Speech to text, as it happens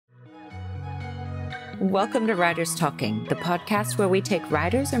Welcome to Writers Talking, the podcast where we take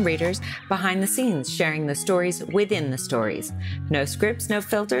writers and readers behind the scenes, sharing the stories within the stories. No scripts, no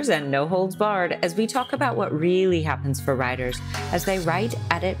filters, and no holds barred as we talk about what really happens for writers as they write,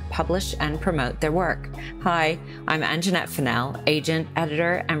 edit, publish, and promote their work. Hi, I'm Anjanette Fennell, agent,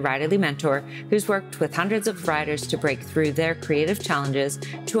 editor, and writerly mentor who's worked with hundreds of writers to break through their creative challenges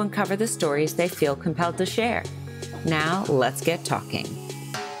to uncover the stories they feel compelled to share. Now, let's get talking.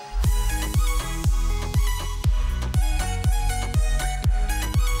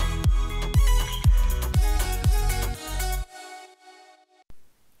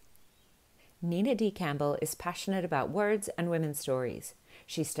 Nina D. Campbell is passionate about words and women's stories.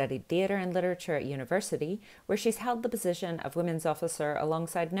 She studied theatre and literature at university, where she's held the position of women's officer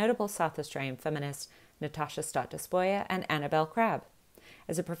alongside notable South Australian feminists Natasha Stott-Despoja and Annabelle Crabb.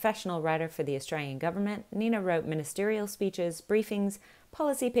 As a professional writer for the Australian government, Nina wrote ministerial speeches, briefings,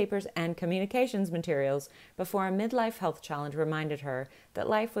 policy papers, and communications materials before a midlife health challenge reminded her that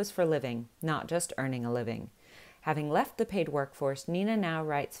life was for living, not just earning a living. Having left the paid workforce, Nina now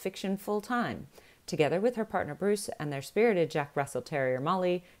writes fiction full-time. Together with her partner Bruce and their spirited Jack Russell Terrier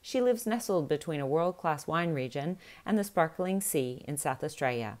Molly, she lives nestled between a world-class wine region and the sparkling sea in South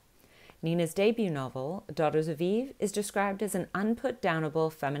Australia. Nina's debut novel, Daughters of Eve, is described as an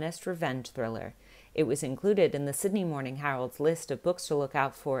unput-downable feminist revenge thriller. It was included in the Sydney Morning Herald's list of books to look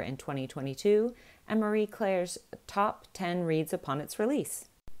out for in 2022 and Marie Claire's top 10 reads upon its release.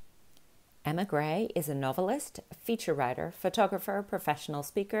 Emma Gray is a novelist, feature writer, photographer, professional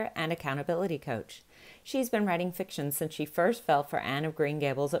speaker, and accountability coach. She's been writing fiction since she first fell for Anne of Green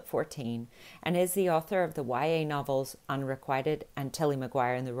Gables at 14 and is the author of the YA novels Unrequited and Tilly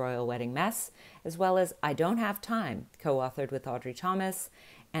Maguire and the Royal Wedding Mess, as well as I Don't Have Time, co-authored with Audrey Thomas,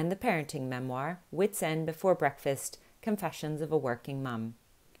 and the parenting memoir Wits End Before Breakfast, Confessions of a Working Mum.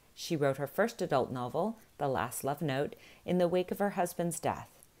 She wrote her first adult novel, The Last Love Note, in the wake of her husband's death.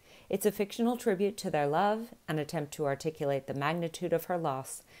 It's a fictional tribute to their love, an attempt to articulate the magnitude of her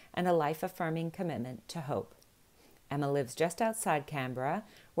loss, and a life-affirming commitment to hope. Emma lives just outside Canberra,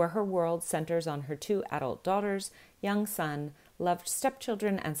 where her world centers on her two adult daughters, young son, loved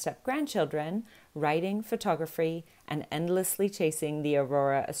stepchildren and step-grandchildren, writing, photography, and endlessly chasing the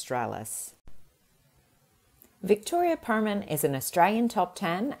aurora australis. Victoria Purman is an Australian Top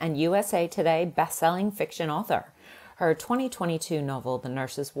 10 and USA Today best-selling fiction author. Her 2022 novel, The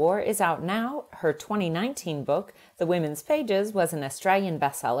Nurse's War, is out now. Her 2019 book, The Women's Pages, was an Australian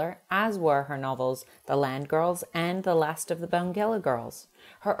bestseller, as were her novels The Land Girls and The Last of the Bungella Girls.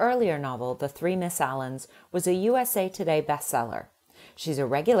 Her earlier novel, The Three Miss Allens, was a USA Today bestseller. She's a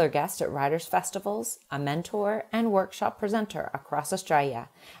regular guest at writers' festivals, a mentor and workshop presenter across Australia,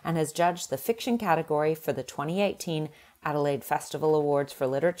 and has judged the fiction category for the 2018 Adelaide Festival Awards for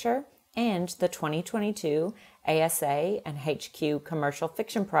Literature and the 2022 ASA and HQ Commercial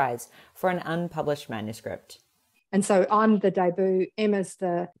Fiction Prize for an unpublished manuscript. And so I'm the debut. Emma's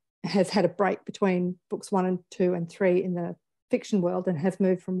has had a break between books 1 and 2 and 3 in the fiction world and has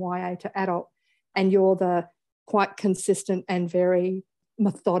moved from YA to adult. And you're the quite consistent and very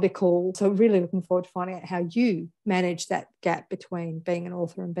methodical. So really looking forward to finding out how you manage that gap between being an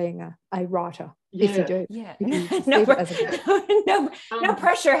author and being a writer. Yeah. If you do. Yeah. No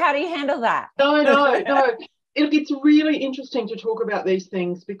pressure. How do you handle that? No. It's really interesting to talk about these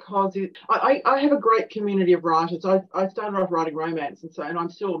things because I have a great community of writers. I started off writing romance and I'm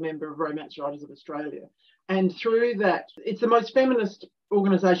still a member of Romance Writers of Australia. And through that, it's the most feminist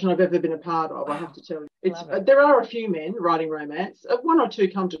organisation I've ever been a part of, I have to tell you. There are a few men writing romance. 1 or 2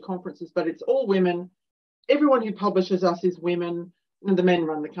 come to conferences, but it's all women. Everyone who publishes us is women. And the men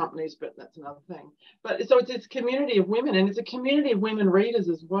run the companies, but that's another thing. But so it's a community of women, and it's a community of women readers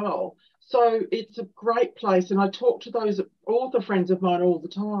as well. So it's a great place, and I talk to those author friends of mine all the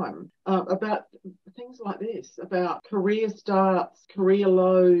time about things like this, about career starts, career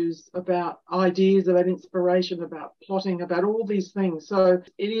lows, about ideas, about inspiration, about plotting, about all these things. So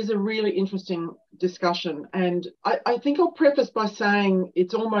it is a really interesting discussion. And I think I'll preface by saying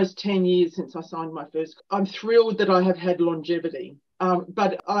it's almost 10 years since I signed my first. I'm thrilled that I have had longevity.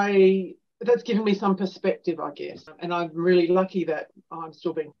 But that's given me some perspective, I guess. And I'm really lucky that I'm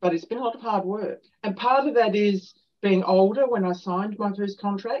still but it's been a lot of hard work. And part of that is being older when I signed my first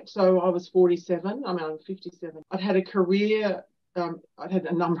contract. So I was 47, I'm 57. I'd had a career, I'd had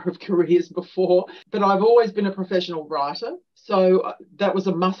a number of careers before, but I've always been a professional writer. So that was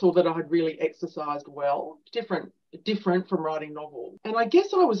a muscle that I had really exercised well, different from writing novels. And I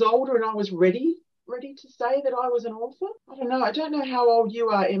guess I was older and I was ready to say that I was an author. I don't know how old you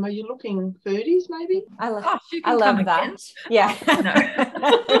are, Emma. You're looking 30s maybe? I love that. Yeah.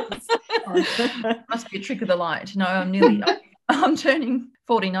 Must be a trick of the light. No, I'm turning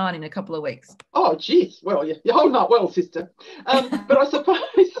 49 in a couple of weeks. Oh, geez. Well, you're holding up well, sister. But I suppose,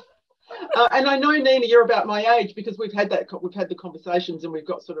 and I know, Nina, you're about my age because we've had the conversations and we've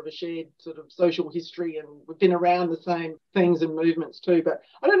got sort of a shared sort of social history and we've been around the same things and movements too. But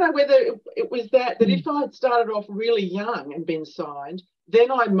I don't know whether it was that if I had started off really young and been signed, then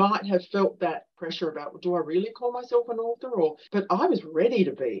I might have felt that pressure about, do I really call myself an author? But I was ready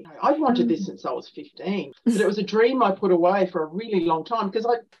to be. I've wanted this since I was 15, but it was a dream I put away for a really long time because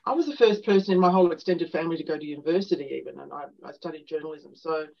I was the first person in my whole extended family to go to university even, and I studied journalism.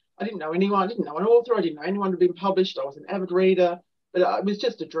 So I didn't know anyone, I didn't know an author, I didn't know anyone who'd been published. I was an avid reader, but it was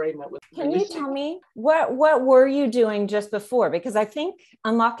just a dream that was realistic. Can you tell me, what were you doing just before? Because I think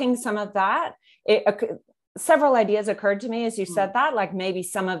unlocking some of that, several ideas occurred to me as you said that, like maybe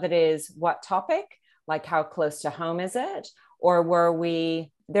some of it is what topic, like how close to home is it? Or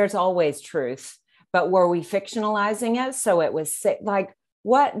there's always truth, but were we fictionalizing it? So it was sick. Like,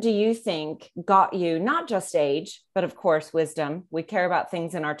 what do you think got you, not just age, but of course, wisdom? We care about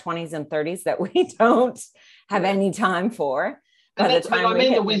things in our 20s and 30s that we don't have any time for. And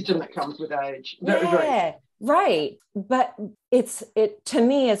the wisdom that comes with age. Yeah, right. But it to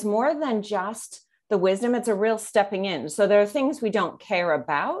me is more than just the wisdom. It's a real stepping in. So there are things we don't care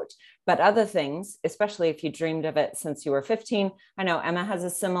about, but other things, especially if you dreamed of it since you were 15. I know Emma has a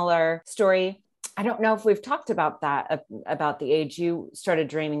similar story. I don't know if we've talked about that, about the age you started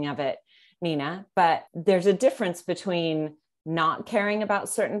dreaming of it, Nina, but there's a difference between not caring about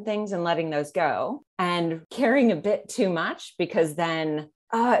certain things and letting those go and caring a bit too much, because then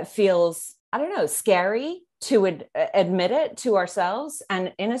it feels, I don't know, scary to admit it to ourselves.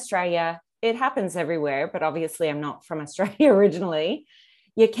 And in Australia, it happens everywhere, but obviously I'm not from Australia originally.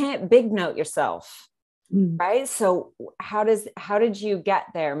 You can't big note yourself, right? So how did you get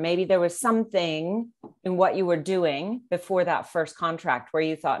there? Maybe there was something in what you were doing before that first contract where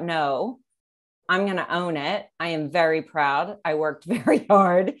you thought, no, I'm going to own it. I am very proud. I worked very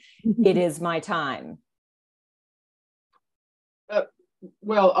hard. It is my time.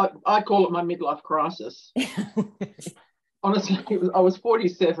 Well, I call it my midlife crisis. Honestly, I was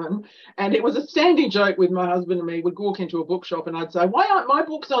 47 and it was a standing joke with my husband and me. We'd walk into a bookshop and I'd say, why aren't my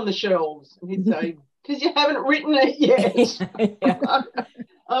books on the shelves? And he'd say, because you haven't written it yet. Yeah.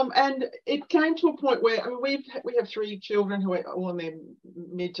 And it came to a point where, I mean, we have 3 children who are all in their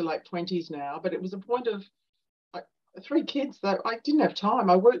mid to late 20s now, but it was a point of 3 kids that I didn't have time.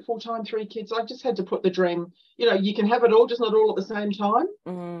 I worked full time, 3 kids. I just had to put the dream, you can have it all, just not all at the same time.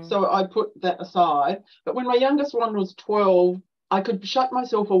 So I put that aside. But when my youngest one was 12, I could shut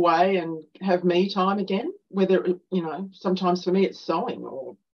myself away and have me time again, whether, sometimes for me it's sewing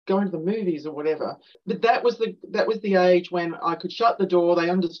or going to the movies or whatever. But that was the age when I could shut the door. They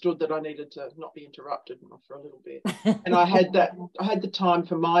understood that I needed to not be interrupted for a little bit. And I had the time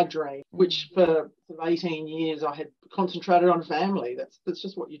for my dream, which for 18 years I had concentrated on family. That's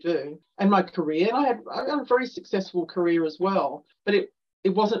just what you do. And my career. And I had a very successful career as well. But it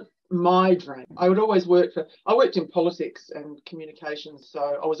wasn't my dream. I worked in politics and communications,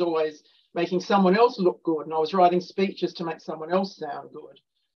 so I was always making someone else look good, and I was writing speeches to make someone else sound good.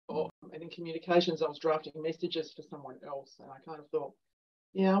 And in communications, I was drafting messages for someone else. And I kind of thought,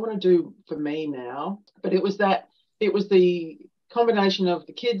 I want to do for me now. But it was the combination of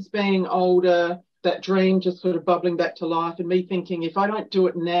the kids being older, that dream just sort of bubbling back to life, and me thinking, if I don't do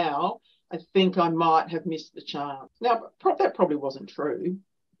it now, I think I might have missed the chance. Now, that probably wasn't true,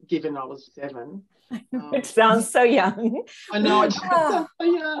 given I was 7. It sounds so young. I know.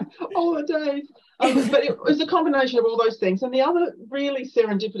 All the days. But it was a combination of all those things. And the other really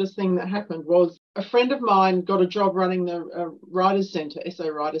serendipitous thing that happened was a friend of mine got a job running the Writers' Centre, Essay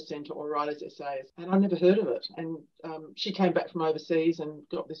Writers' Centre, or Writers' Essays, and I never heard of it. And she came back from overseas and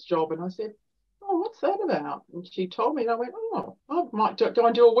got this job, and I said, oh, what's that about? And she told me, and I went, oh, I might go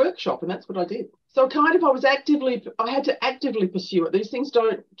and do a workshop, and that's what I did. So kind of I had to actively pursue it. These things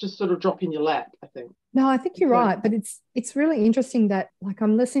don't just sort of drop in your lap, I think. No, I think you're right. But it's really interesting that, like,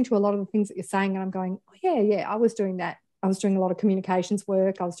 I'm listening to a lot of the things that you're saying and I'm going, oh, yeah, I was doing that. I was doing a lot of communications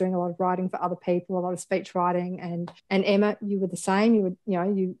work. I was doing a lot of writing for other people, a lot of speech writing. And Emma, you were the same.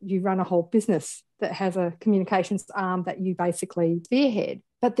 You run a whole business that has a communications arm that you basically spearhead.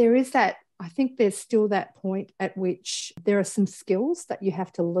 But there is that, I think there's still that point at which there are some skills that you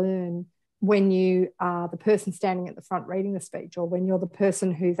have to learn when you are the person standing at the front reading the speech, or when you're the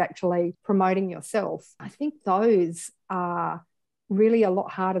person who's actually promoting yourself. I think those are really a lot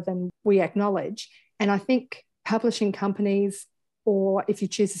harder than we acknowledge. And I think publishing companies, or if you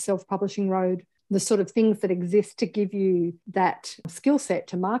choose a self-publishing road, the sort of things that exist to give you that skill set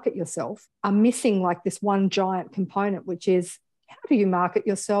to market yourself are missing like this one giant component, which is how do you market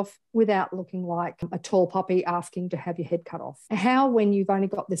yourself without looking like a tall poppy asking to have your head cut off? How, when you've only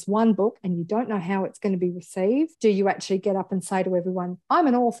got this one book and you don't know how it's going to be received, do you actually get up and say to everyone, I'm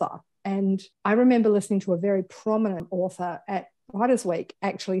an author? And I remember listening to a very prominent author at Writers' Week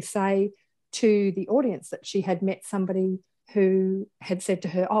actually say to the audience that she had met somebody who had said to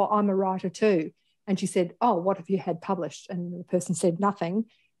her, oh, I'm a writer too. And she said, oh, what have you had published? And the person said nothing.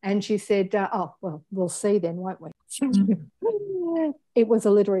 And she said, oh, well, we'll see then, won't we? It was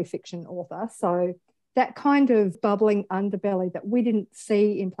a literary fiction author. So that kind of bubbling underbelly that we didn't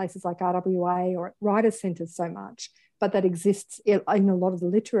see in places like RWA or at writers' centres so much, but that exists in a lot of the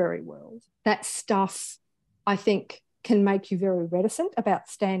literary world, that stuff, I think, can make you very reticent about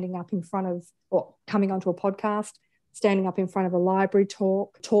standing up in front of or coming onto a podcast, standing up in front of a library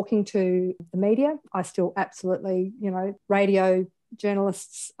talking to the media. I still absolutely, radio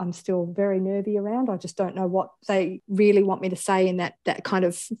journalists, I'm still very nervy around. I just don't know what they really want me to say in that kind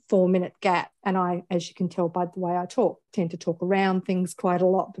of 4-minute gap. And I, as you can tell by the way I talk, tend to talk around things quite a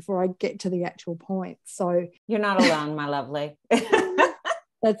lot before I get to the actual point. So you're not alone, my lovely.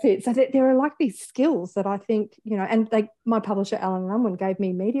 That's it. So there are like these skills that I think, and my publisher, Alan Unwin, gave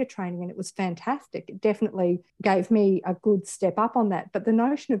me media training and it was fantastic. It definitely gave me a good step up on that. But the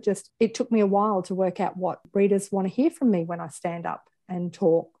notion of it took me a while to work out what readers want to hear from me when I stand up and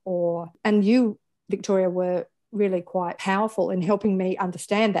talk. And you, Victoria, were really quite powerful in helping me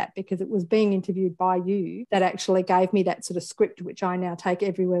understand that, because it was being interviewed by you that actually gave me that sort of script, which I now take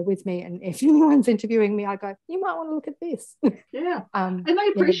everywhere with me. And if anyone's interviewing me, I go, you might want to look at this. Yeah. And they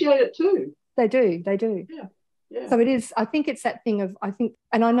appreciate it too. They do. Yeah. Yeah. So it is, I think it's that thing of,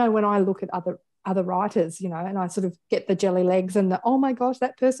 and I know when I look at other writers, and I sort of get the jelly legs and oh my gosh,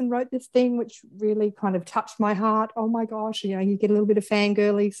 that person wrote this thing, which really kind of touched my heart. Oh my gosh, you get a little bit of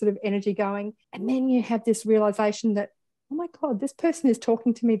fangirly sort of energy going. And then you have this realization that, oh my God, this person is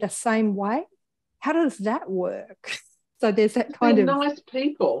talking to me the same way. How does that work? So there's that kind of nice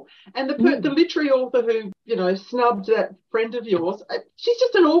people. And the literary author who, snubbed that friend of yours, she's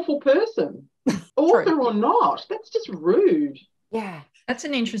just an awful person. Author or not, that's just rude. Yeah. That's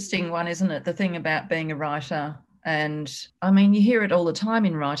an interesting one, isn't it? The thing about being a writer. And I mean, you hear it all the time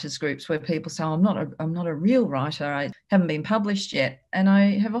in writers' groups where people say, I'm not a real writer. I haven't been published yet. And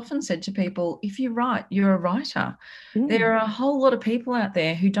I have often said to people, if you write, you're a writer. There are a whole lot of people out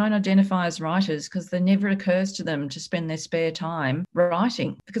there who don't identify as writers because it never occurs to them to spend their spare time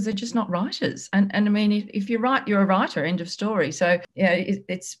writing because they're just not writers. And I mean, if you write, you're a writer, end of story. So yeah,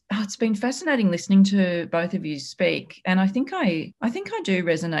 it's been fascinating listening to both of you speak. And I think I do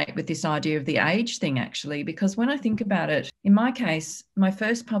resonate with this idea of the age thing, actually, because when I think about it, in my case, my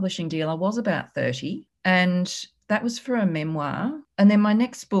first publishing deal, I was about 30, and that was for a memoir. And then my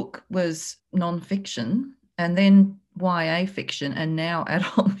next book was nonfiction, and then YA fiction, and now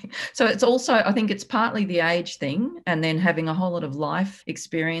adult. So it's also, I think it's partly the age thing, and then having a whole lot of life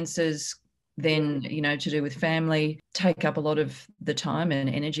experiences, then, to do with family, take up a lot of the time and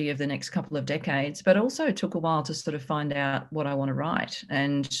energy of the next couple of decades. But also it took a while to sort of find out what I want to write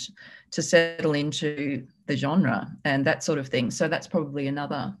and to settle into the genre and that sort of thing. So that's probably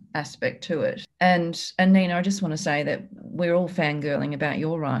another aspect to it. And Nina, I just want to say that we're all fangirling about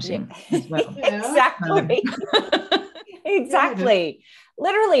your writing as well. Exactly. Exactly.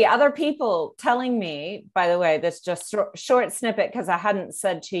 Literally other people telling me, by the way, this just short snippet, because I hadn't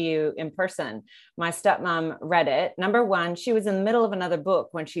said to you in person, my stepmom read it. Number one, she was in the middle of another book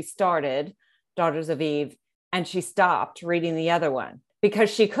when she started Daughters of Eve, and she stopped reading the other one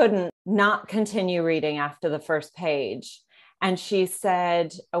because she couldn't not continue reading after the first page. And she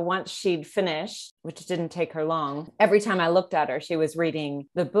said once she'd finished, which didn't take her long, every time I looked at her, she was reading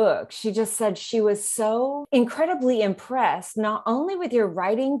the book. She just said she was so incredibly impressed, not only with your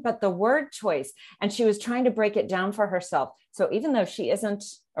writing, but the word choice. And she was trying to break it down for herself. So even though she isn't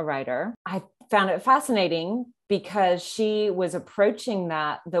a writer, I found it fascinating because she was approaching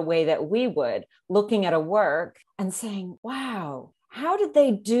that the way that we would, looking at a work and saying, wow, how did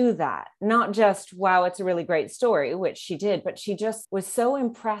they do that? Not just, wow, it's a really great story, which she did, but she just was so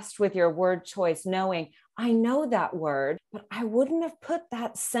impressed with your word choice, knowing I know that word, but I wouldn't have put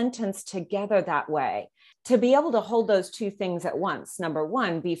that sentence together that way. To be able to hold those two things at once, number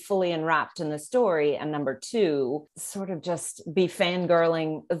one, be fully enwrapped in the story, and number two, sort of just be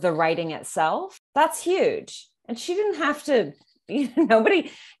fangirling the writing itself, that's huge. And she didn't have to, nobody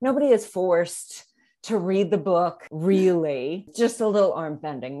is forced to read the book, really, just a little arm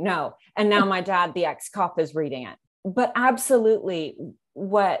bending. No. And now my dad, the ex-cop, is reading it. But absolutely,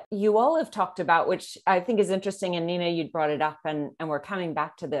 what you all have talked about, which I think is interesting, and Nina, you'd brought it up, and we're coming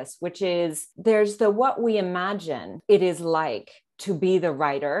back to this, which is there's the what we imagine it is like to be the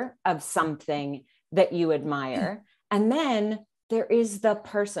writer of something that you admire. And then there is the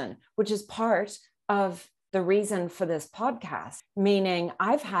person, which is part of the reason for this podcast, meaning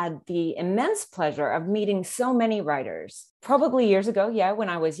I've had the immense pleasure of meeting so many writers. Probably years ago, when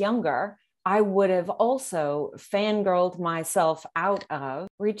I was younger, I would have also fangirled myself out of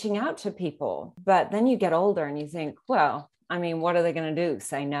reaching out to people. But then you get older and you think, well, I mean, what are they going to do?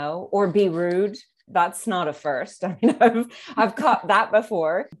 Say no or be rude? That's not a first. I mean, I've caught that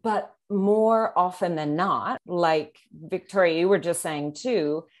before. But more often than not, like Victoria, you were just saying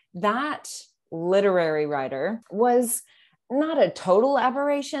too, that literary writer was not a total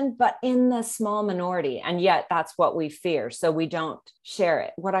aberration, but in the small minority. And yet that's what we fear. So we don't share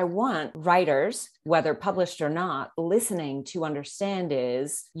it. What I want writers, whether published or not, listening to understand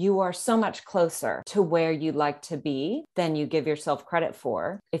is you are so much closer to where you'd like to be than you give yourself credit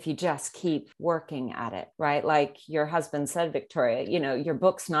for if you just keep working at it, right? Like your husband said, Victoria, your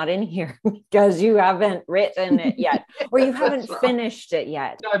book's not in here because you haven't written it yet, or you haven't finished it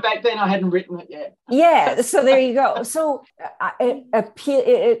yet. No, back then I hadn't written it yet. Yeah. So there you go. So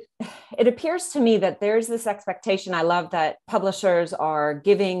it appears to me that there's this expectation. I love that publishers are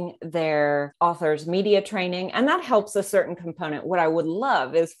giving their authors media training, and that helps a certain component. What I would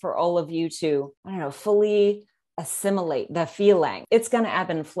love is for all of you to, fully assimilate the feeling. It's going to ebb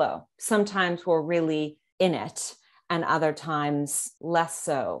and flow. Sometimes we're really in it, and other times less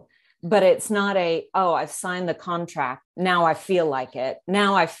so. But it's not I've signed the contract. Now I feel like it.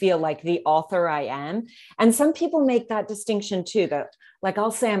 Now I feel like the author I am. And some people make that distinction too, that like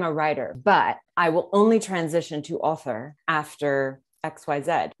I'll say I'm a writer, but I will only transition to author after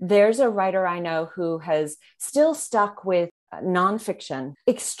XYZ. There's a writer I know who has still stuck with nonfiction,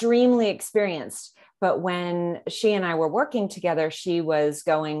 extremely experienced. But when she and I were working together, she was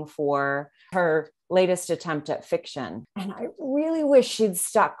going for her latest attempt at fiction. And I really wish she'd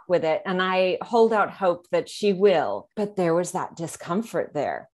stuck with it. And I hold out hope that she will. But there was that discomfort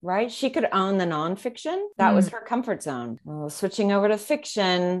there, right? She could own the nonfiction. That was her comfort zone. Well, switching over to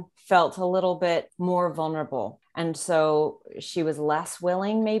fiction felt a little bit more vulnerable. And so she was less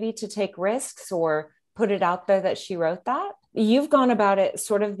willing maybe to take risks or put it out there that she wrote that. You've gone about it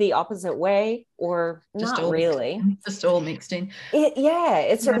sort of the opposite way, or just not really. Just all mixed in.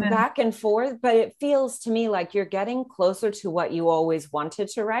 It's sort of back and forth, but it feels to me like you're getting closer to what you always wanted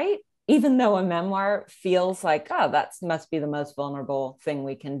to write, even though a memoir feels like, that must be the most vulnerable thing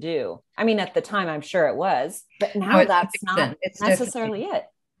we can do. I mean, at the time, I'm sure it was, but now that's not necessarily it.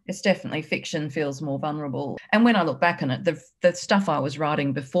 It's definitely fiction feels more vulnerable. And when I look back on it, the stuff I was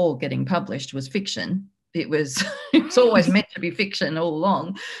writing before getting published was fiction. It's always meant to be fiction all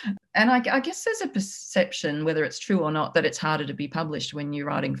along. And I guess there's a perception, whether it's true or not, that it's harder to be published when you're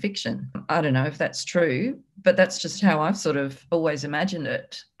writing fiction. I don't know if that's true, but that's just how I've sort of always imagined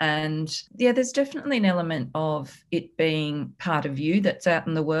it. And there's definitely an element of it being part of you that's out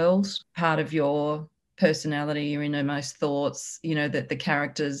in the world, part of your personality, your innermost thoughts, that the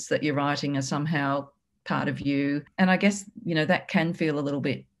characters that you're writing are somehow part of you. And I guess, that can feel a little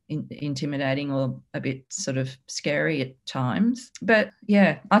bit intimidating or a bit sort of scary at times. But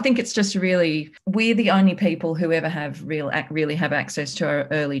I think it's just we're the only people who ever have really have access to our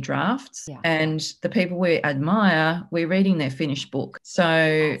early drafts. And the people we admire, we're reading their finished book. So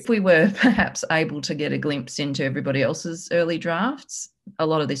if we were perhaps able to get a glimpse into everybody else's early drafts, a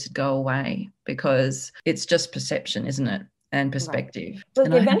lot of this would go away, because it's just perception, isn't it? And perspective. Right.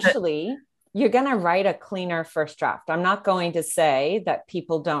 Look, eventually you're going to write a cleaner first draft. I'm not going to say that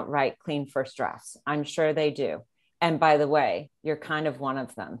people don't write clean first drafts. I'm sure they do. And by the way, you're kind of one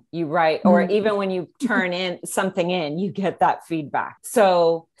of them. You write, or even when you turn in something in, you get that feedback.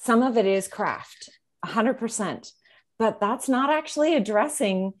 So some of it is craft, 100%, but that's not actually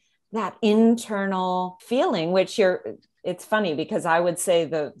addressing that internal feeling, which it's funny because I would say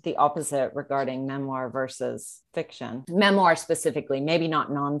the opposite regarding memoir versus fiction. Memoir specifically, maybe not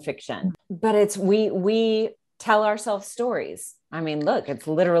nonfiction, but it's we tell ourselves stories. I mean, look, it's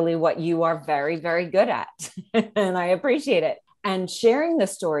literally what you are very, very good at. And I appreciate it. And sharing the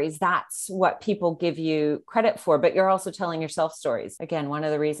stories, that's what people give you credit for, but you're also telling yourself stories. Again, one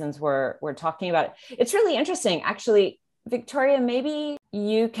of the reasons we're talking about it. It's really interesting. Actually, Victoria, maybe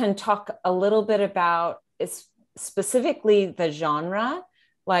you can talk a little bit about specifically the genre.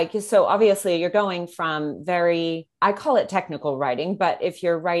 Like, so obviously you're going from very I call it technical writing, but if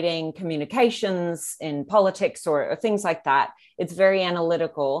you're writing communications in politics or things like that, it's very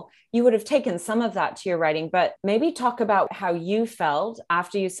analytical. You would have taken some of that to your writing, but maybe talk about how you felt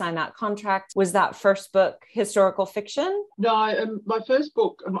after you signed that contract. Was that first book historical fiction? No, my first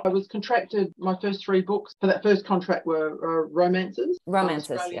book, I was contracted, my first 3 books for that first contract were romances.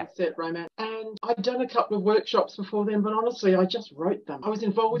 Romances, Australian yeah. set romance. And I'd done a couple of workshops before then, but honestly, I just wrote them. I was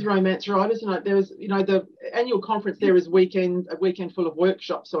involved with romance writers, and there was, the annual conference there is a weekend full of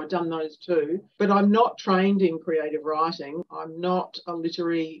workshops, so I'd done those too. But I'm not trained in creative writing. I'm not a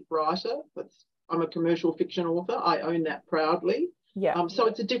literary writer. I'm a commercial fiction author. I own that proudly. Yeah. So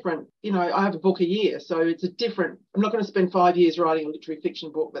it's a different, I have a book a year. So it's a different, I'm not going to spend 5 years writing a literary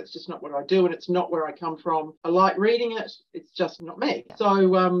fiction book. That's just not what I do. And it's not where I come from. I like reading it. It's just not me.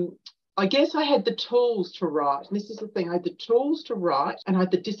 So I guess I had the tools to write. And this is the thing. I had the tools to write, and I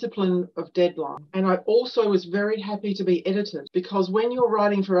had the discipline of deadline. And I also was very happy to be edited, because when you're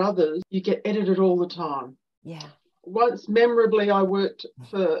writing for others, you get edited all the time. Yeah. Once, memorably, I worked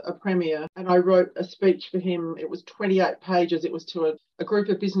for a premier and I wrote a speech for him. It was 28 pages. It was to a group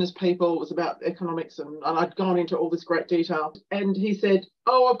of business people. It was about economics, and I'd gone into all this great detail. And he said,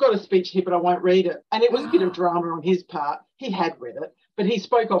 "Oh, I've got a speech here, but I won't read it." And it was a bit of drama on his part. He had read it, but he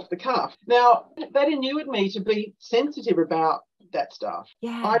spoke off the cuff. Now, that inured me to be sensitive about that stuff.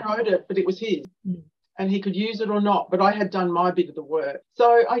 Yeah. I wrote it, but it was his. And he could use it or not, but I had done my bit of the work.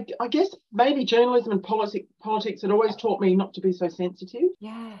 So I guess maybe journalism and politics had always taught me not to be so sensitive.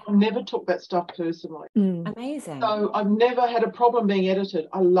 Yeah. I never took that stuff personally. Amazing. So I've never had a problem being edited.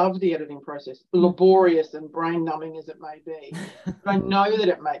 I love the editing process, laborious and brain-numbing as it may be. But I know that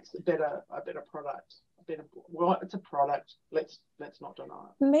it makes a better product. Well, it's a product. Let's not deny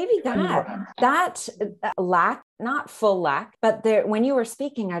it. Maybe that lack, not full lack, but there, when you were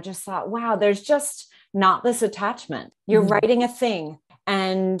speaking, I just thought, wow, there's just not this attachment. You're writing a thing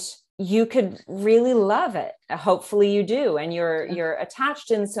and you could really love it. Hopefully you do. And you're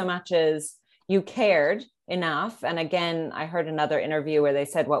attached in so much as you cared enough. And again, I heard another interview where they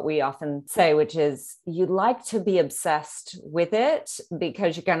said what we often say, which is you'd like to be obsessed with it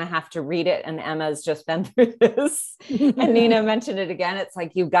because you're going to have to read it. And Emma's just been through this. And Nina mentioned it again. It's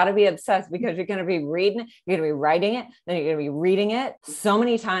like, you've got to be obsessed because you're going to be reading it, you're going to be writing it, then you're going to be reading it so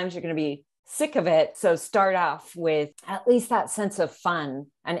many times, you're going to be sick of it. So start off with at least that sense of fun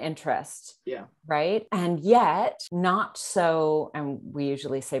and interest. Yeah. Right. And yet not so, and we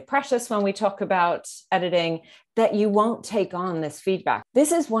usually say precious when we talk about editing, that you won't take on this feedback.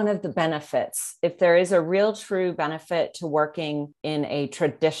 This is one of the benefits. If there is a real true benefit to working in a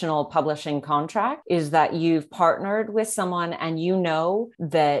traditional publishing contract, is that you've partnered with someone and you know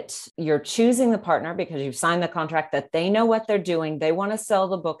that you're choosing the partner because you've signed the contract, that they know what they're doing. They want to sell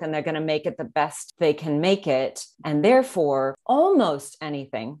the book and they're going to make it the best they can make it. And therefore, almost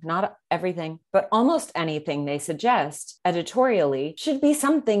anything, not everything, but almost anything they suggest editorially should be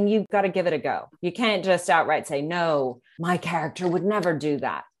something you've got to give it a go. You can't just outright say, no, my character would never do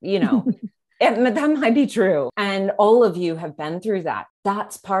that. That might be true. And all of you have been through that.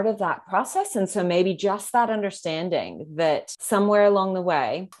 That's part of that process. And so maybe just that understanding that somewhere along the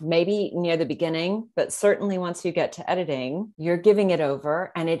way, maybe near the beginning, but certainly once you get to editing, you're giving it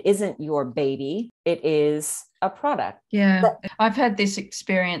over and it isn't your baby. It is a product. Yeah. I've had this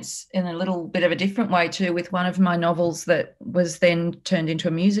experience in a little bit of a different way too with one of my novels that was then turned into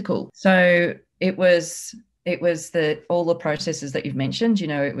a musical. So it was all the processes that you've mentioned,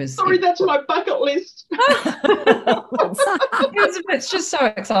 it was. Sorry, that's my bucket list. It's just so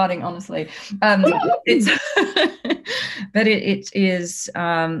exciting, honestly.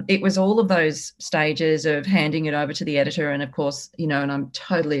 It was all of those stages of handing it over to the editor. And of course, and I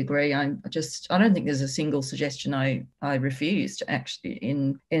totally agree. I don't think there's a single suggestion I refused actually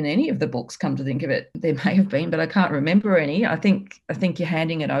in any of the books, come to think of it. There may have been, but I can't remember any. I think you're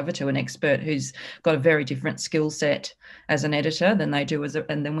handing it over to an expert who's got a very different skill set as an editor than they do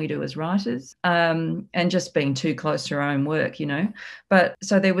than we do as writers, and just being too close to our own work, But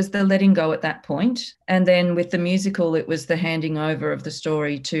so there was the letting go at that point, and then with the musical, it was the handing over of the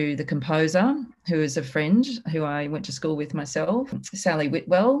story to the composer, who is a friend who I went to school with myself, Sally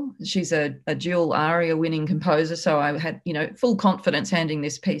Whitwell. She's a dual ARIA winning composer, so I had full confidence handing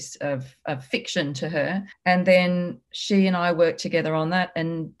this piece of fiction to her, and then she and I worked together on that,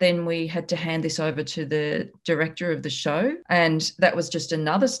 and then we had to hand this over to the director of the show, and that was just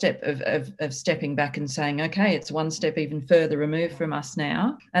another step of stepping back and saying, okay, it's one step even further removed from us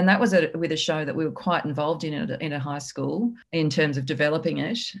now. And that was with a show that we were quite involved in a high school in terms of developing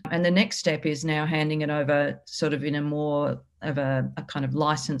it. And the next step is now handing it over sort of in a more of a kind of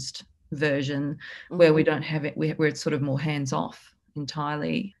licensed version where we don't have it, where it's sort of more hands off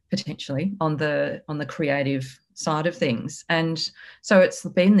entirely, potentially on the creative side of things. And so it's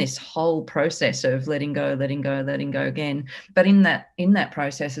been this whole process of letting go again. But in that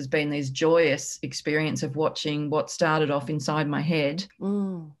process has been this joyous experience of watching what started off inside my head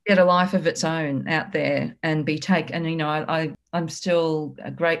get a life of its own out there and be taken. And, I'm still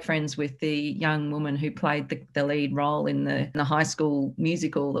great friends with the young woman who played the lead role in the high school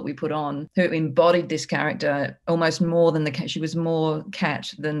musical that we put on, who embodied this character almost more than she was more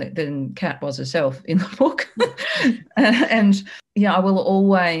Cat than Cat was herself in the book. And I will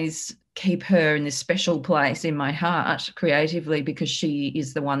always keep her in this special place in my heart creatively, because she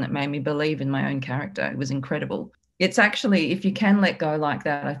is the one that made me believe in my own character. It was incredible. It's actually, if you can let go like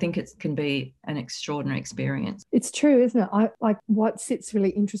that, I think it can be an extraordinary experience. It's true, isn't it? What sits really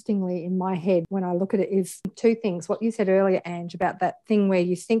interestingly in my head when I look at it is two things. What you said earlier, Ange, about that thing where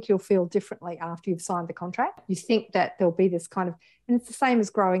you think you'll feel differently after you've signed the contract. You think that there'll be this kind of, and it's the same as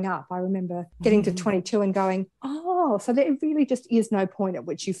growing up. I remember getting to 22 and going, so there really just is no point at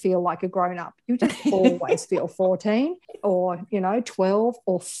which you feel like a grown up. You just always feel 14 or, 12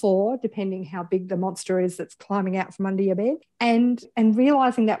 or 4, depending how big the monster is that's climbing out from under your bed. And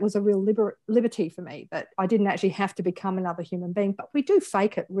realizing that was a real liberty for me, that I didn't actually have to become another human being. But we do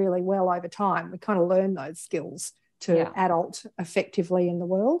fake it really well over time. We kind of learn those skills to adult effectively in the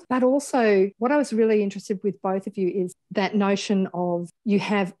world. But also what I was really interested with both of you is that notion of you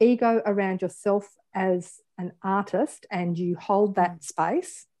have ego around yourself as an artist and you hold that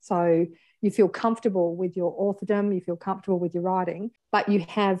space. So you feel comfortable with your authordom, you feel comfortable with your writing, but you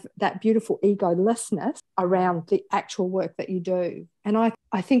have that beautiful egolessness around the actual work that you do. And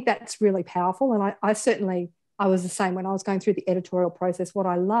I think that's really powerful. And I was the same when I was going through the editorial process. What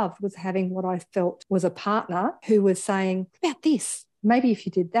I loved was having what I felt was a partner who was saying, about this, maybe if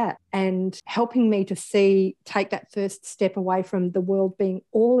you did that, and helping me to take that first step away from the world being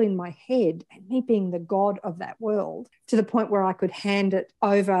all in my head and me being the god of that world, to the point where I could hand it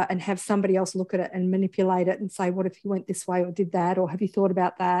over and have somebody else look at it and manipulate it and say, what if you went this way or did that, or have you thought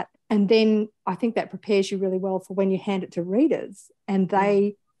about that? And then I think that prepares you really well for when you hand it to readers and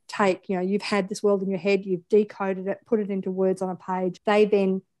they take, you've had this world in your head, you've decoded it, put it into words on a page. They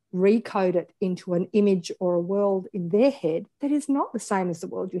then recode it into an image or a world in their head that is not the same as the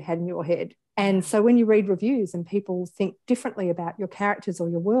world you had in your head. And so when you read reviews and people think differently about your characters or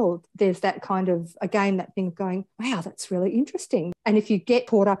your world, there's that kind of, again, that thing of going, wow, that's really interesting. And if you get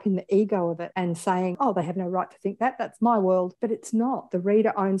caught up in the ego of it and saying, they have no right to think that, that's my world, but it's not. The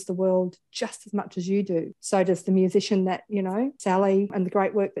reader owns the world just as much as you do. So does the musician that, Sally, and the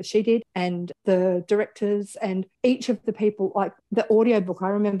great work that she did, and the directors, and each of the people, like the audiobook. I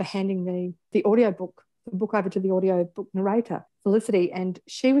remember handing the audiobook, the book over to the audiobook narrator, Felicity, and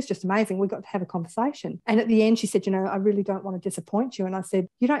she was just amazing. We got to have a conversation. And at the end, she said, I really don't want to disappoint you. And I said,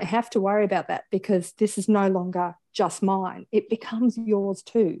 you don't have to worry about that, because this is no longer just mine. It becomes yours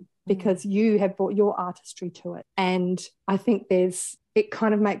too, because you have brought your artistry to it. And I think it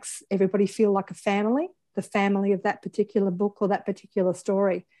kind of makes everybody feel like a family, the family of that particular book or that particular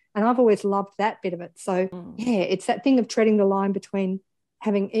story. And I've always loved that bit of it. So it's that thing of treading the line between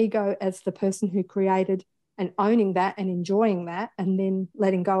having ego as the person who created and owning that and enjoying that, and then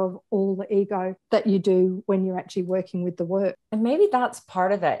letting go of all the ego that you do when you're actually working with the work. And maybe that's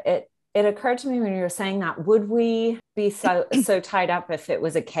part of it. It occurred to me when you were saying that, would we be so tied up if it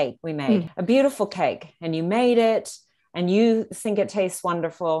was a cake we made, a beautiful cake, and you made it and you think it tastes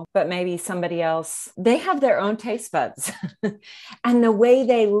wonderful, but maybe somebody else, they have their own taste buds and the way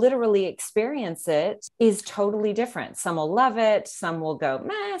they literally experience it is totally different. Some will love it. Some will go,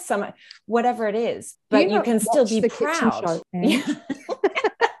 meh, whatever it is, but you can still be proud.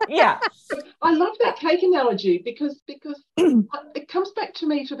 Yeah. I love that cake analogy because it comes back to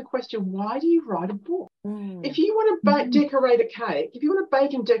the question, why do you write a book? If you want to decorate a cake, if you want to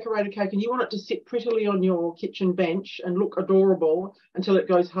bake and decorate a cake and you want it to sit prettily on your kitchen bench and look adorable until it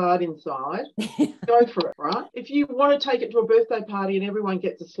goes hard inside, go for it, right? If you want to take it to a birthday party and everyone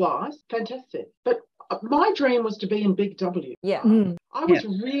gets a slice, fantastic. But my dream was to be in Big W. Yeah. I was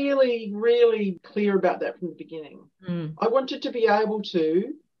really, really clear about that from the beginning. I wanted to be able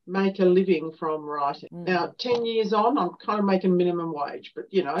to make a living from writing. Now, 10 years on, I'm kind of making minimum wage, but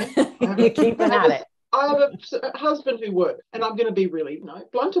you're keeping at it. I have a husband who works, and I'm going to be really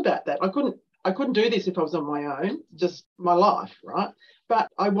blunt about that. I couldn't do this if I was on my own, just my life, right? But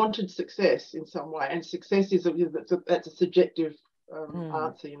I wanted success in some way, and success that's a subjective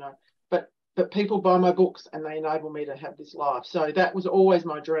answer, But people buy my books and they enable me to have this life. So that was always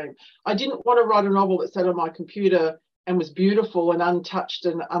my dream. I didn't want to write a novel that sat on my computer and was beautiful and untouched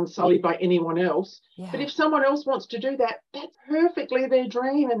and unsullied by anyone else. Yeah. But if someone else wants to do that, that's perfectly their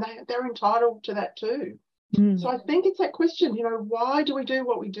dream, and they're entitled to that too. So I think it's that question, why do we do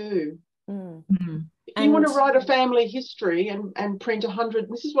what we do? If you want to write a family history and print 100,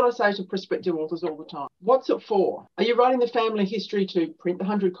 this is what I say to prospective authors all the time. What's it for? Are you writing the family history to print the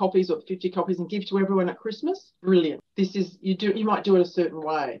 100 copies or 50 copies and give to everyone at Christmas? Brilliant. You might do it a certain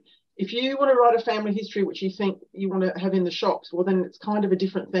way. If you want to write a family history which you think you want to have in the shops, well, then it's kind of a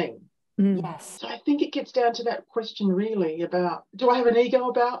different thing. Yes. So I think it gets down to that question really about, do I have an ego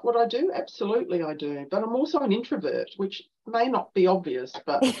about what I do? Absolutely I do. But I'm also an introvert, which may not be obvious,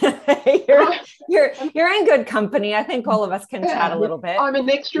 but you're in good company. I think all of us can chat a little bit. I'm an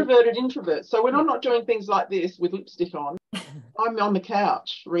extroverted introvert. So when I'm not doing things like this with lipstick on, I'm on the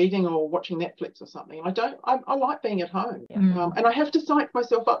couch reading or watching Netflix or something. I like being at home. And I have to psych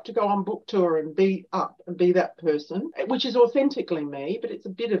myself up to go on book tour and be up and be that person, which is authentically me, but it's a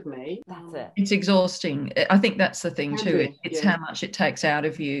bit of me. That's it. It's exhausting. I think that's the thing too. It's how much it takes out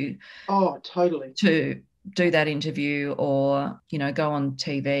of you. Oh, totally. To do that interview or, go on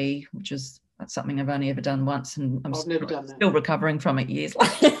TV, that's something I've only ever done once, and I'm still recovering from it years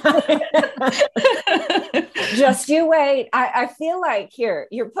later. Just you wait. I feel like you're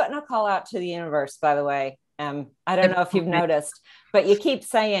putting a call out to the universe, by the way. I don't know if you've noticed, but you keep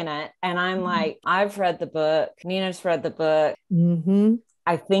saying it. And I'm like, I've read the book. Nina's read the book.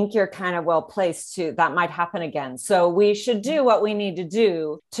 I think you're kind of well placed to, that might happen again. So we should do what we need to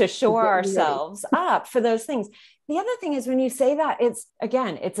do to shore ourselves up for those things. The other thing is when you say that, it's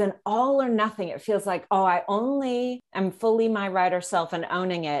an all or nothing. It feels like, I only am fully my writer self and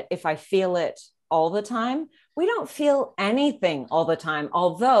owning it if I feel it all the time. We don't feel anything all the time,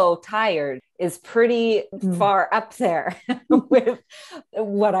 although tired is pretty far up there with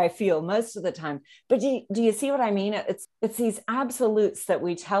what I feel most of the time. But do you see what I mean? It's these absolutes that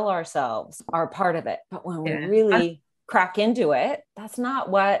we tell ourselves are part of it. But when we really crack into it, that's not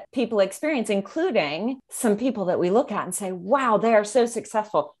what people experience, including some people that we look at and say, wow, they are so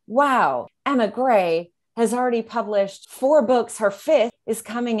successful. Wow, Emma Gray has already published 4 books. Her 5th is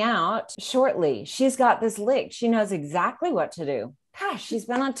coming out shortly. She's got this lick. She knows exactly what to do. Gosh, she's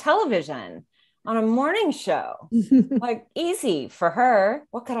been on television, on a morning show, like easy for her.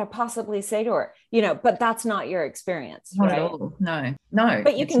 What could I possibly say to her? But that's not your experience. Not right? at all. No.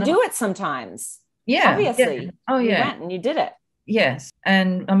 But you can do it sometimes. Yeah. Obviously. Yeah. Oh, yeah. You went and you did it. Yes.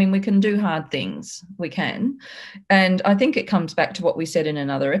 And I mean, we can do hard things. We can. And I think it comes back to what we said in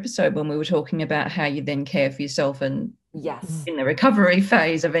another episode when we were talking about how you then care for yourself and in the recovery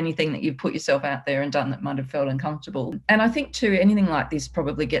phase of anything that you've put yourself out there and done that might have felt uncomfortable. And I think too, anything like this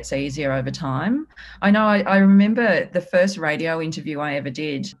probably gets easier over time. I know I remember the first radio interview I ever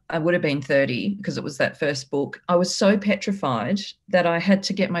did, I would have been 30 because it was that first book. I was so petrified that I had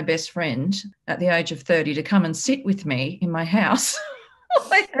to get my best friend at the age of 30 to come and sit with me in my house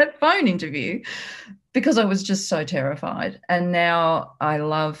like that phone interview, because I was just so terrified. And now I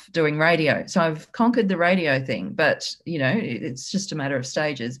love doing radio. So I've conquered the radio thing, but, it's just a matter of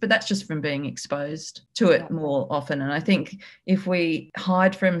stages. But that's just from being exposed to it more often. And I think if we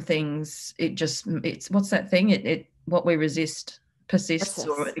hide from things, it's what's that thing? What we resist persists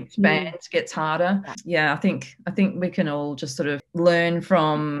or it expands, gets harder. Yeah, I think we can all just sort of learn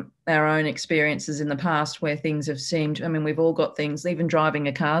from our own experiences in the past where things have seemed, we've all got things, even driving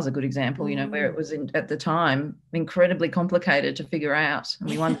a car is a good example, where it was at the time incredibly complicated to figure out. And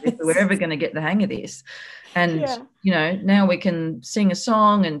we wondered if we were ever going to get the hang of this. And, now we can sing a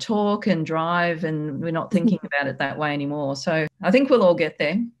song and talk and drive and we're not thinking about it that way anymore. So I think we'll all get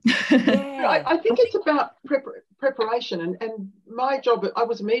there. I think it's about preparation and my job, I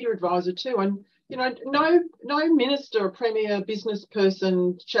was a media advisor too, and no minister, premier, business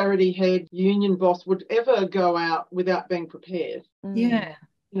person, charity head, union boss would ever go out without being prepared. Yeah.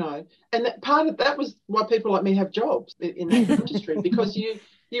 And that that was why people like me have jobs in that industry, because you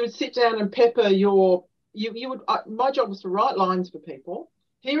would sit down and pepper my job was to write lines for people.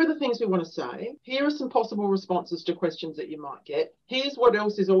 Here are the things we want to say. Here are some possible responses to questions that you might get. Here's what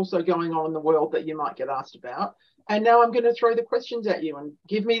else is also going on in the world that you might get asked about. And now I'm going to throw the questions at you and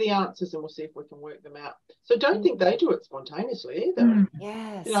give me the answers and we'll see if we can work them out. So don't think they do it spontaneously either.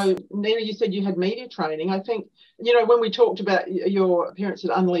 Yes. Nina, you said you had media training. I think, when we talked about your appearance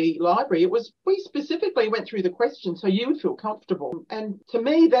at Unley Library, we specifically went through the questions so you would feel comfortable. And to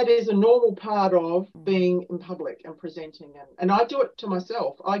me, that is a normal part of being in public and presenting. And I do it to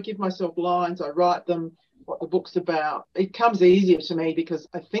myself. I give myself lines, I write them, what the book's about. It comes easier to me because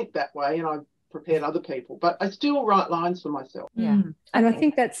I think that way and I've prepared other people, but I still write lines for myself. Yeah. And I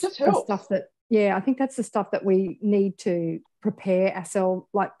think that's the stuff that Yeah, I think that's the stuff that we need to prepare ourselves,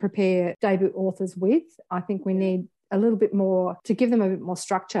 like prepare debut authors with. I think we need a little bit more to give them a bit more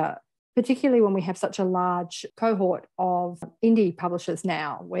structure, particularly when we have such a large cohort of indie publishers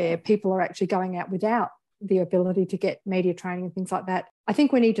now, where people are actually going out without the ability to get media training and things like that. I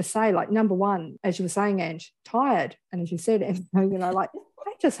think we need to say, like, number one, as you were saying, Ange, tired. And as you said, like,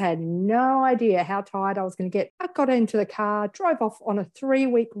 I just had no idea how tired I was going to get. I got into the car, drove off on a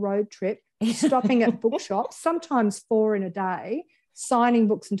 3-week road trip, stopping at bookshops, sometimes 4 in a day, signing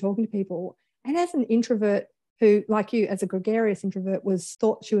books and talking to people. And as an introvert who, like you, as a gregarious introvert,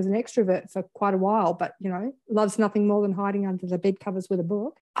 thought she was an extrovert for quite a while, but, loves nothing more than hiding under the bed covers with a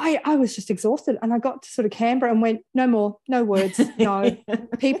book. I was just exhausted. And I got to sort of Canberra and went, no more, no words, no.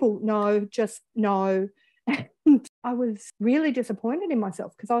 People, no, just no. And I was really disappointed in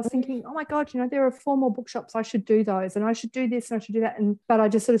myself because I was thinking, oh my God, there are 4 more bookshops. I should do those and I should do this and I should do that. But I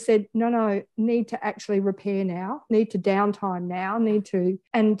just sort of said, no, need to actually repair now, need to downtime now,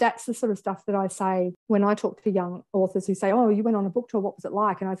 and that's the sort of stuff that I say when I talk to young authors who say, oh, you went on a book tour, what was it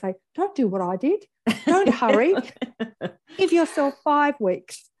like? And I say, don't do what I did. Don't hurry. Give yourself 5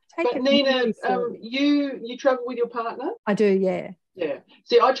 weeks. But Nina, you travel with your partner? I do, yeah. Yeah.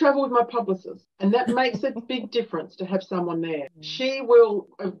 See, I travel with my publicist, and that makes a big difference to have someone there. She will,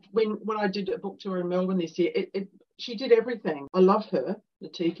 when I did a book tour in Melbourne this year, she did everything. I love her,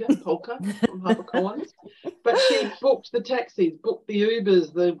 Natika Polka from HarperCollins, but she booked the taxis, booked the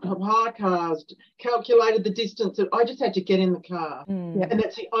Ubers, the hire cars, calculated the distance. I just had to get in the car, and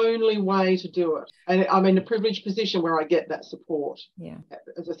that's the only way to do it. And I'm in a privileged position where I get that support. Yeah.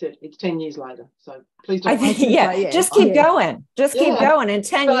 As I said, it's 10 years later, so please don't. Just keep going. Just keep going. In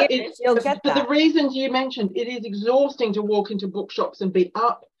 10 years, you'll get that. For the reasons you mentioned, it is exhausting to walk into bookshops and be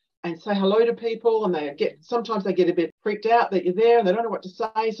up and say hello to people, and sometimes they get a bit freaked out that you're there and they don't know what to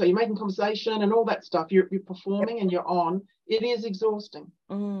say, so you're making conversation and all that stuff. You're performing and you're on. It is exhausting.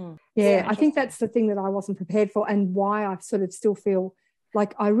 Yeah, I think that's the thing that I wasn't prepared for, and why I sort of still feel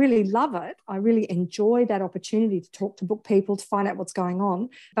like I really love it. I really enjoy that opportunity to talk to book people, to find out what's going on,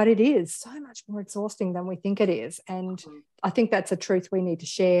 but it is so much more exhausting than we think it is. And I think that's a truth we need to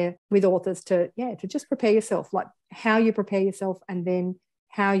share with authors, to just prepare yourself, like how you prepare yourself and then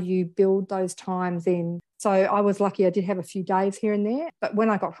how you build those times in. So I was lucky I did have a few days here and there, but when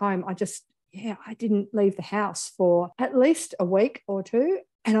I got home, I didn't leave the house for at least a week or 2.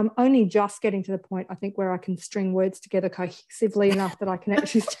 And I'm only just getting to the point, I think, where I can string words together cohesively enough that I can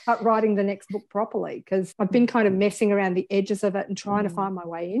actually start writing the next book properly, because I've been kind of messing around the edges of it and trying to find my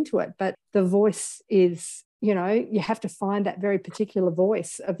way into it. But the voice is, you have to find that very particular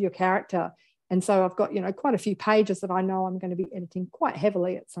voice of your character. And so I've got, quite a few pages that I know I'm going to be editing quite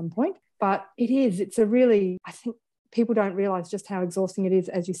heavily at some point. But it's a really, I think people don't realise just how exhausting it is,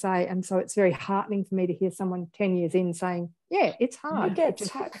 as you say. And so it's very heartening for me to hear someone 10 years in saying, yeah, it's hard.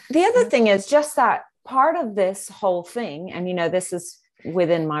 The other thing is just that part of this whole thing, and, this is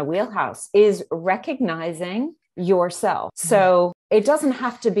within my wheelhouse, is recognizing yourself. So it doesn't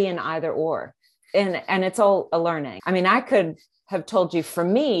have to be an either or. And it's all a learning. I mean, I could have told you, for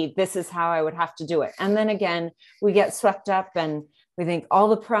me, this is how I would have to do it. And then again, we get swept up and we think all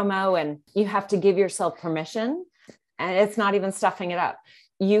the promo, and you have to give yourself permission, and it's not even stuffing it up.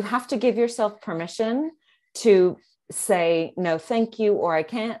 You have to give yourself permission to say, no, thank you, or I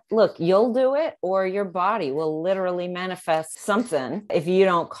can't. Look, you'll do it, or your body will literally manifest something if you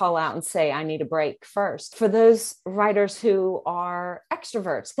don't call out and say, I need a break first. For those writers who are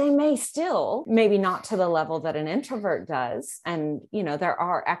extroverts, they may still, maybe not to the level that an introvert does. And, there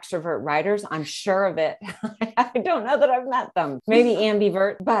are extrovert writers, I'm sure of it. I don't know that I've met them, maybe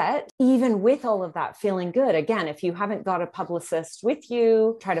ambivert, but even with all of that, feeling good. Again, if you haven't got a publicist with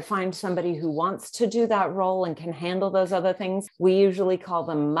you, try to find somebody who wants to do that role and can handle those other things. We usually call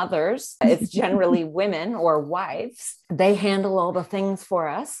them mothers. It's generally women or wives. They handle all the things for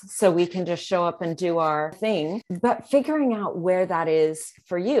us, so we can just show up and do our thing. But figuring out where that is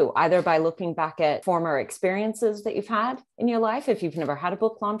for you, either by looking back at former experiences that you've had in your life, if you've never had a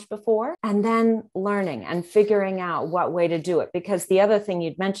book launch before, and then learning and figuring out what way to do it. Because the other thing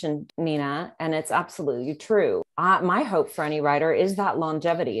you'd mentioned, Nina, and it's absolutely true, my hope for any writer is that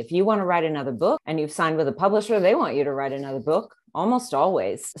longevity. If you want to write another book and you've signed with a publisher, they want you to write another book almost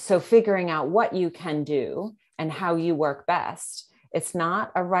always. So figuring out what you can do and how you work best. It's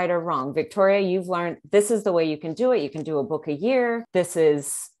not a right or wrong. Victoria, you've learned this is the way you can do it. You can do a book a year. This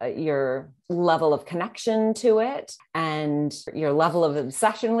is your level of connection to it and your level of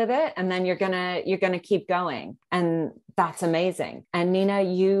obsession with it. And then you're gonna keep going. And that's amazing. And Nina,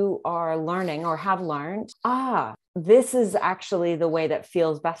 you are learning or have learned, this is actually the way that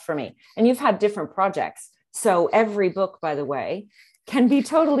feels best for me. And you've had different projects. So every book, by the way, can be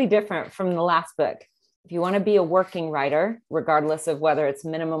totally different from the last book. If you want to be a working writer, regardless of whether it's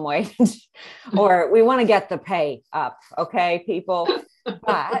minimum wage or we want to get the pay up, okay, people?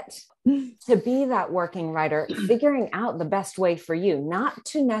 But to be that working writer, figuring out the best way for you, not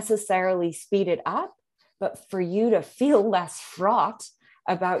to necessarily speed it up, but for you to feel less fraught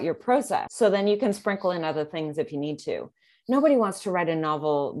about your process. So then you can sprinkle in other things if you need to. Nobody wants to write a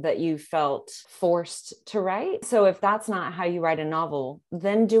novel that you felt forced to write. So if that's not how you write a novel,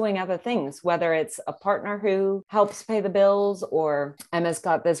 then doing other things, whether it's a partner who helps pay the bills or Emma's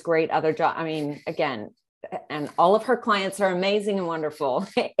got this great other job. I mean, again, and all of her clients are amazing and wonderful.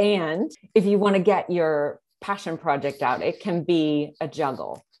 And if you want to get your passion project out, it can be a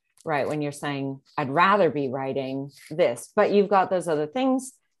juggle, right? When you're saying, I'd rather be writing this, but you've got those other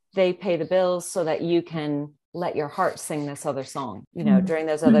things, they pay the bills so that you can let your heart sing this other song, you know, during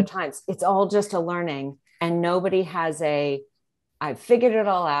those other times. It's all just a learning, and nobody has I've figured it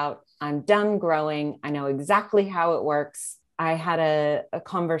all out. I'm done growing. I know exactly how it works. I had a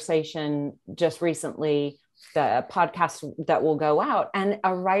conversation just recently, the podcast that will go out, and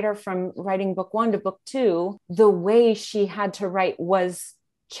a writer from writing book 1 to book 2, the way she had to write was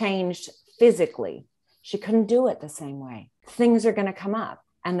changed physically. She couldn't do it the same way. Things are going to come up.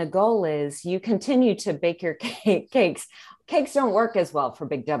 And the goal is you continue to bake your cakes. Cakes don't work as well for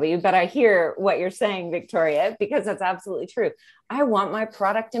Big W, but I hear what you're saying, Victoria, because that's absolutely true. I want my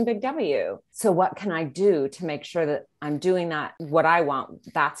product in Big W. So what can I do to make sure that I'm doing that, what I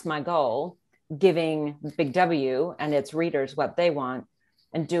want? That's my goal, giving Big W and its readers what they want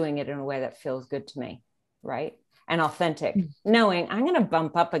and doing it in a way that feels good to me, right? And authentic, knowing I'm going to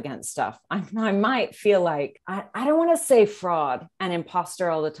bump up against stuff. I might feel like, I don't want to say fraud and imposter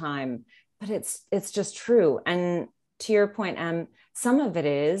all the time, but it's just true. And to your point, some of it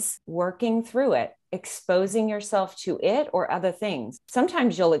is working through it, exposing yourself to it or other things.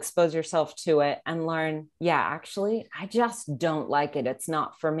 Sometimes you'll expose yourself to it and learn, yeah, actually, I just don't like it. It's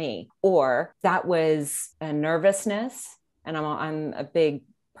not for me. Or that was a nervousness. And I'm a big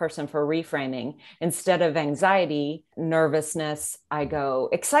person for reframing. Instead of anxiety, nervousness, I go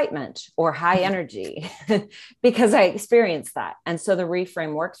excitement or high energy because I experienced that. And so the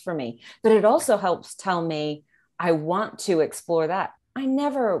reframe works for me, but it also helps tell me I want to explore that. I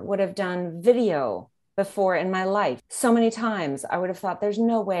never would have done video before in my life. So many times I would have thought there's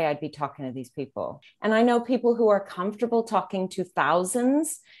no way I'd be talking to these people. And I know people who are comfortable talking to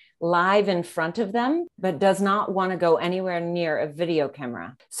thousands live in front of them, but does not want to go anywhere near a video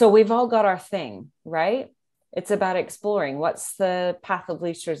camera. So we've all got our thing, right? It's about exploring what's the path of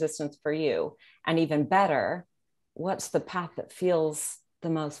least resistance for you. And even better, what's the path that feels the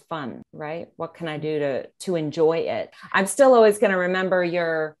most fun, right? What can I do to enjoy it? I'm still always going to remember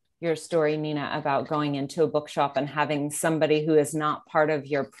your story, Nina, about going into a bookshop and having somebody who is not part of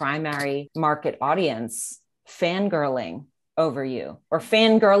your primary market audience fangirling over you or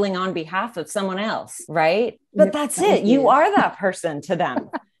fangirling on behalf of someone else, right? But that's it. You are that person to them.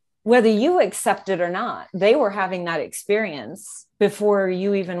 Whether you accept it or not, they were having that experience before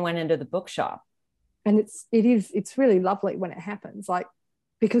you even went into the bookshop. And it's really lovely when it happens, like,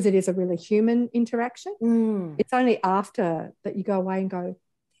 because it is a really human interaction. It's only after that you go away and go, it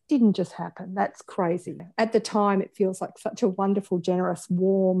didn't just happen. That's crazy. At the time, it feels like such a wonderful, generous,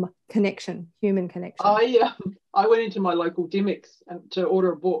 warm connection, human connection. I went into my local Dimmicks to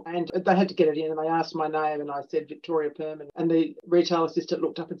order a book, and they had to get it in, and they asked my name, and I said Victoria Purman, and the retail assistant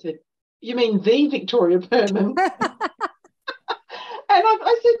looked up and said, "You mean the Victoria Purman?" And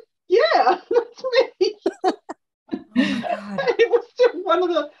I said, "Yeah, that's me." It was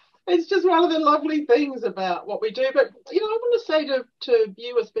just one of the lovely things about what we do. But I want to say to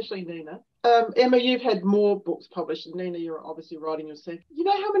you, especially Nina, Emma, you've had more books published, and Nina, you're obviously writing yourself. You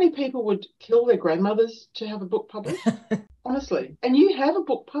know how many people would kill their grandmothers to have a book published? Honestly. And you have a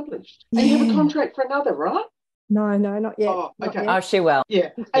book published, and you have a contract for another, right? No, not yet. Oh, okay. Oh, she will.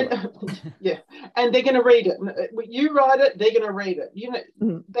 Yeah. And, yeah. And they're going to read it. You write it, they're going to read it.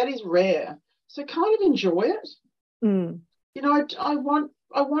 That is rare. So kind of enjoy it. I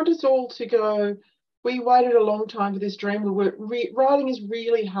want us all to go, we waited a long time for this dream. Writing is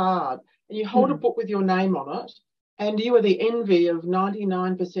really hard. And you hold a book with your name on it, and you are the envy of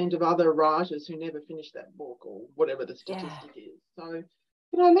 99% of other writers who never finish that book, or whatever the statistic is. So,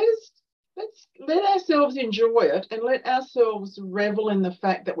 let's let ourselves enjoy it, and let ourselves revel in the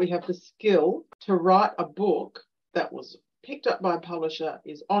fact that we have the skill to write a book that was picked up by a publisher,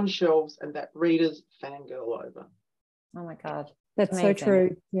 is on shelves, and that readers fangirl over. Oh my God. That's Amazing. so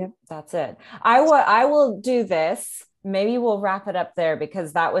true. Yeah. That's it. I will do this. Maybe we'll wrap it up there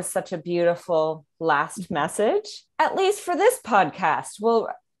because that was such a beautiful last message, at least for this podcast. Well,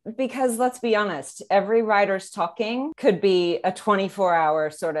 because let's be honest, every Writers Talking could be a 24-hour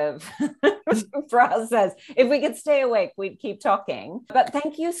sort of process. If we could stay awake, we'd keep talking. But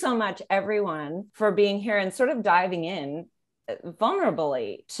thank you so much, everyone, for being here and sort of diving in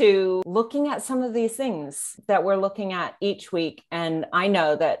vulnerably to looking at some of these things that we're looking at each week. And I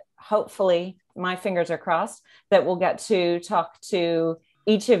know that hopefully, my fingers are crossed, that we'll get to talk to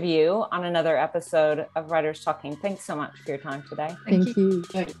each of you on another episode of Writers Talking. Thanks so much for your time today. Thank you.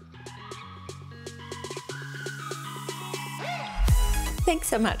 Thanks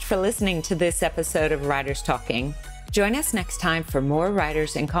so much for listening to this episode of Writers Talking. Join us next time for more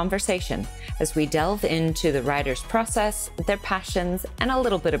writers in conversation as we delve into the writer's process, their passions, and a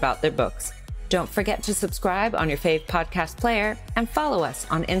little bit about their books. Don't forget to subscribe on your fave podcast player and follow us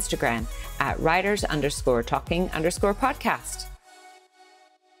on Instagram at writers_talking_podcast.